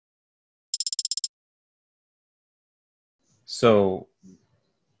So,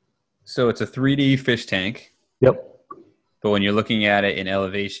 so it's a 3D fish tank, Yep. but when you're looking at it in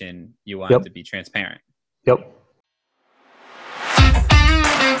elevation, you want it Yep. to be transparent. Yep.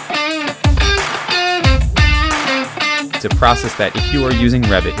 It's a process that if you are using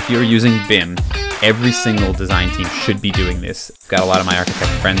Revit, if you are using BIM, every single design team should be doing this. I've got a lot of my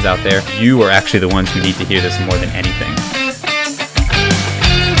architect friends out there. You are actually the ones who need to hear this more than anything.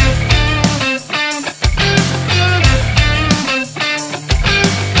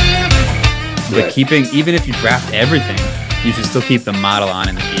 But even if you draft everything, you should still keep the model on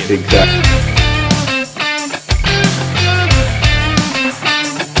in the view. Exactly.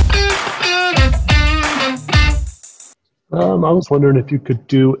 I was wondering if you could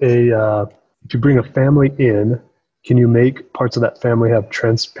do if you bring a family in, can you make parts of that family have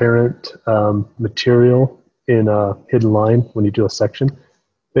transparent material in a hidden line when you do a section?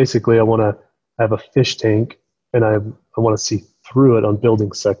 Basically, I want to have a fish tank, and I want to see through it on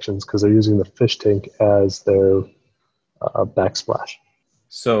building sections because they're using the fish tank as their backsplash.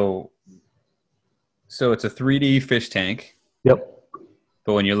 So it's a 3D fish tank, Yep.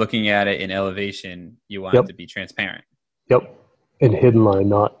 but when you're looking at it in elevation, you want it Yep. to be transparent. Yep. In hidden line,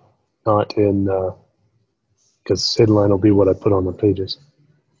 not in because hidden line will be what I put on the pages.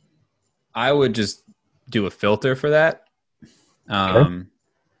 I would just do a filter for that, Okay.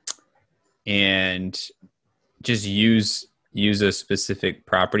 and just use a specific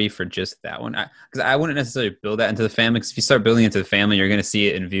property for just that one. Because I wouldn't necessarily build that into the family. Because if you start building into the family, you're going to see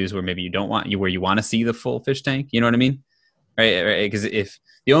it in views where maybe you don't want where you want to see the full fish tank. You know what I mean? Right? Because if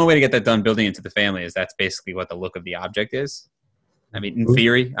the only way to get that done building into the family is that's basically what the look of the object is. I mean, in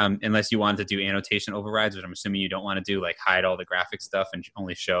theory, unless you wanted to do annotation overrides, which I'm assuming you don't want to do, like hide all the graphic stuff and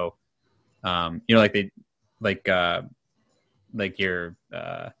only show, like your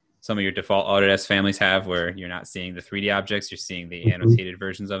some of your default Autodesk families have, where you're not seeing the 3D objects, you're seeing the annotated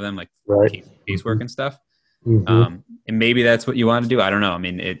versions of them, like Right. casework and stuff. Mm-hmm. And maybe that's what you want to do. I don't know. I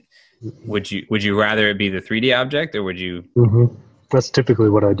mean, would you rather it be the 3D object, or would you? Mm-hmm. That's typically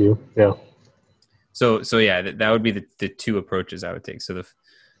what I do. Yeah. So yeah, that would be the two approaches I would take. So let's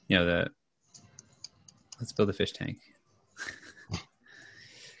build a fish tank.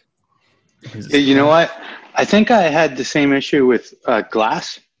 Yeah, you know what? I think I had the same issue with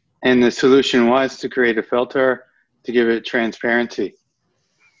glass, and the solution was to create a filter to give it transparency.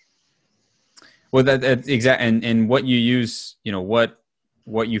 Well, that's exact. And what you use,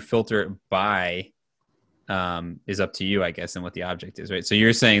 what you filter it by, is up to you, I guess, and what the object is, right? So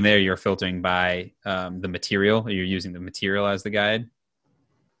you're saying there you're filtering by the material, or you're using the material as the guide.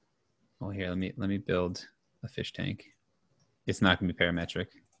 Well, here, let me build a fish tank. It's not going to be parametric.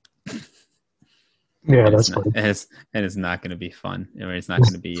 Yeah, and that's fine. And it's not going to be fun. I mean, it's not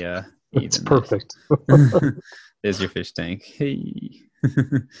going to be It's even. perfect. There's your fish tank. Hey.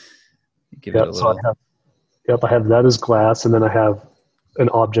 Give Yeah, it a little. So I have that as glass, and then I have an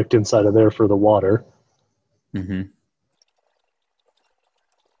object inside of there for the water. Mm-hmm.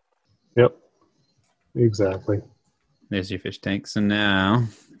 Yep. Exactly. There's your fish tank. So now,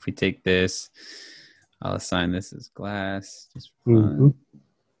 if we take this, I'll assign this as glass. Just for fun. Mm-hmm.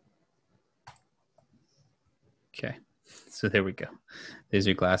 Okay. So there we go. There's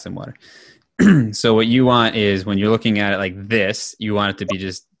your glass and water. So what you want is, when you're looking at it like this, you want it to be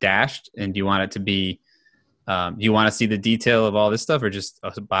just dashed, and do you want it to be, do you want to see the detail of all this stuff, or just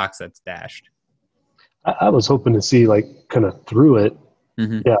a box that's dashed? I was hoping to see like kind of through it.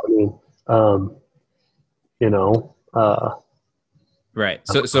 Mm-hmm. Yeah, I mean, Right.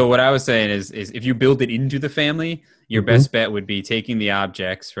 So what I was saying is if you build it into the family, your best bet would be taking the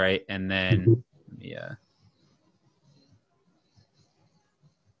objects, right, and then get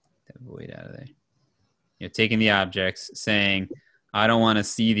that void out of there. Taking the objects, saying, I don't want to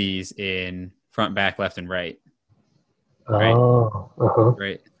see these in front, back, left, and right. Right. Oh. Uh-huh.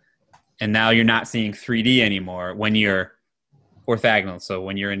 Right. And now you're not seeing 3D anymore when you're orthogonal. So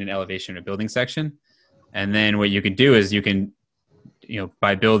when you're in an elevation or building section, and then what you can do is you can,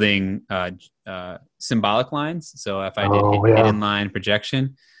 by building symbolic lines. So if I did hidden line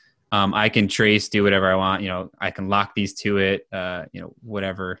projection, I can trace, do whatever I want. I can lock these to it,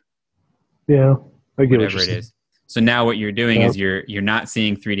 whatever. Yeah, I get whatever it is. So now what you're doing is you're not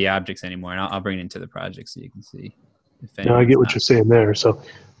seeing 3D objects anymore. And I'll bring it into the project so you can see. Now I get what you're saying there. So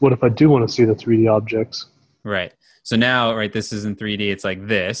what if I do want to see the 3D objects? Right. So now, right, this is in 3D. It's like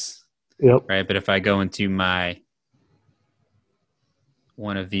this. Yep. Right. But if I go into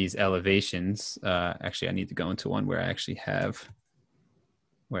one of these elevations, actually, I need to go into one where I actually have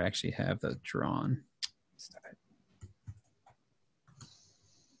the drawn. Stop it.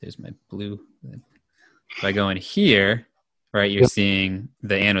 There's my blue. If I go in here, right? You're seeing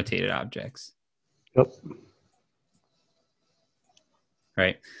the annotated objects. Yep.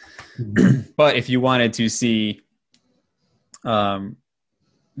 Right. But if you wanted to see, the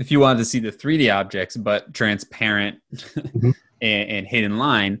 3D objects, but transparent and hidden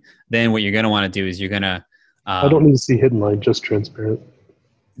line, then what you're going to want to do is you're going to... I don't need to see hidden line, just transparent.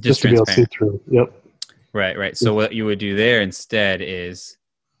 Just to be able to see through. Yep. Right. So what you would do there instead is,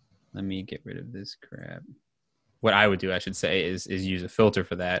 let me get rid of this crap. What I would do, I should say, is use a filter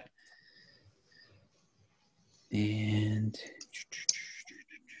for that. And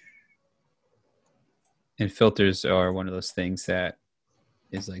filters are one of those things that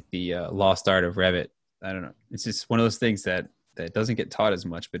is like the lost art of Revit. I don't know. It's just one of those things that doesn't get taught as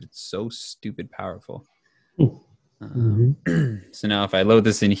much, but it's so stupid powerful. So now if I load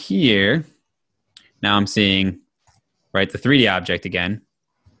this in here, now I'm seeing, right, the 3D object again.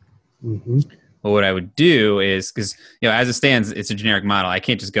 Well, what I would do is, because, as it stands, it's a generic model. I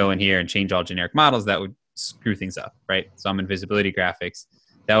can't just go in here and change all generic models. That would screw things up, right? So I'm in visibility graphics.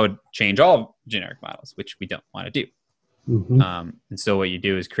 That would change all generic models, which we don't want to do. And so what you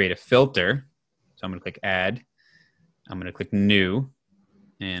do is create a filter. So I'm going to click add. I'm going to click new.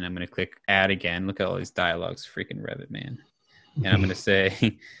 And I'm going to click add again. Look at all these dialogues, freaking Revit, man. And I'm going to say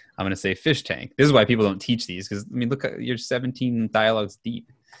fish tank. This is why people don't teach these, because look at, you're 17 dialogues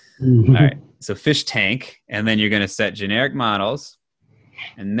deep. All right, so fish tank, and then you're going to set generic models,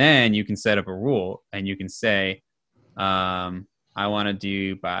 and then you can set up a rule, and you can say, I want to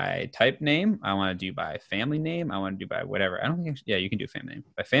do by type name, I want to do by family name, I want to do by whatever. I don't think you can do family name.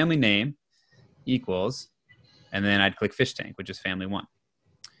 By family name equals, and then I'd click fish tank, which is family 1.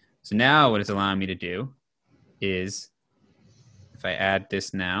 So now what it's allowing me to do is, if I add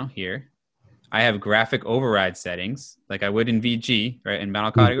this now here, I have graphic override settings like I would in VG, right, in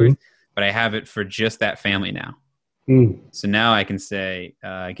model categories, but I have it for just that family now. So now I can say,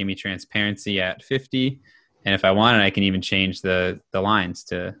 give me transparency at 50. And if I wanted, I can even change the lines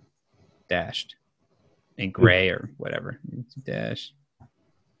to dashed and gray or whatever. Dash.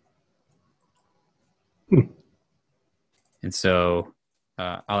 And so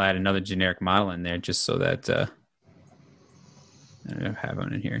I'll add another generic model in there just so that I don't have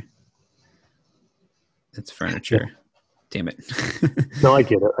one in here. It's furniture. Yeah. Damn it. No, I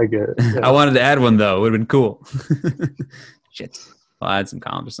get it. Yeah. I wanted to add one, though. It would have been cool. Shit. I'll add some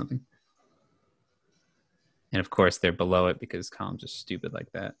columns or something. And, of course, they're below it because columns are stupid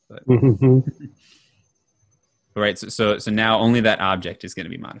like that. But right. So now only that object is going to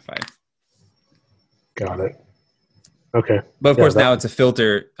be modified. Got it. Okay. But, of course, now it's a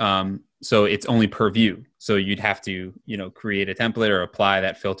filter. So it's only per view. So you'd have to, create a template or apply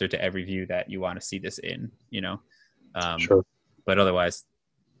that filter to every view that you want to see this in, Sure. But otherwise,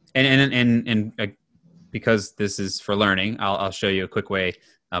 and because this is for learning, I'll show you a quick way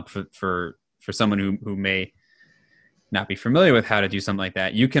for someone who may not be familiar with how to do something like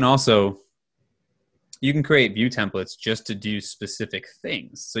that. You can create view templates just to do specific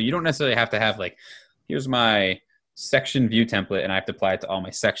things. So you don't necessarily have to have here's my section view template and I have to apply it to all my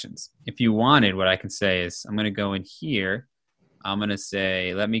sections. If you wanted, what I can say is I'm going to go in here. I'm going to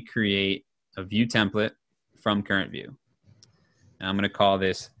say, let me create a view template from current view. And I'm going to call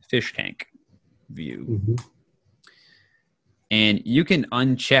this fish tank view. And you can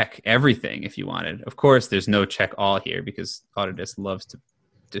uncheck everything if you wanted. Of course, there's no check all here because Autodesk loves to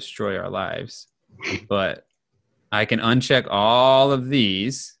destroy our lives. But I can uncheck all of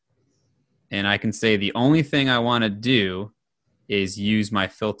these. And I can say the only thing I want to do is use my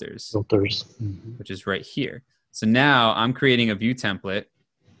filters. Which is right here. So now I'm creating a view template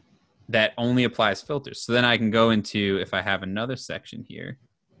that only applies filters. So then I can go into, if I have another section here,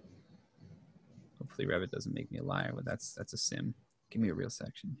 hopefully Revit doesn't make me a liar, but that's a sim. Give me a real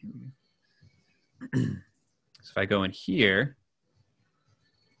section. Here we go. So if I go in here,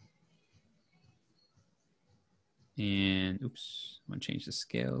 and oops, I'm going to change the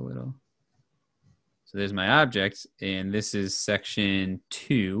scale a little. So there's my object, and this is section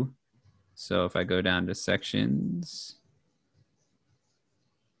 2. So if I go down to sections,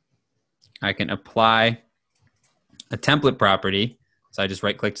 I can apply a template property. So I just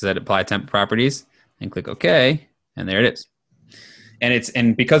right click to set apply template properties and click OK, and there it is.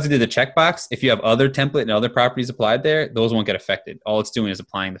 And because it did the checkbox, if you have other template and other properties applied there, those won't get affected. All it's doing is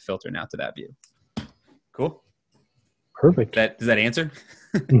applying the filter now to that view. Cool. Perfect. Does that answer?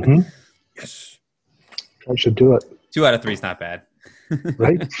 Yes. I should do it. 2 out of 3 is not bad.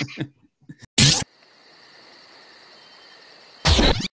 Right?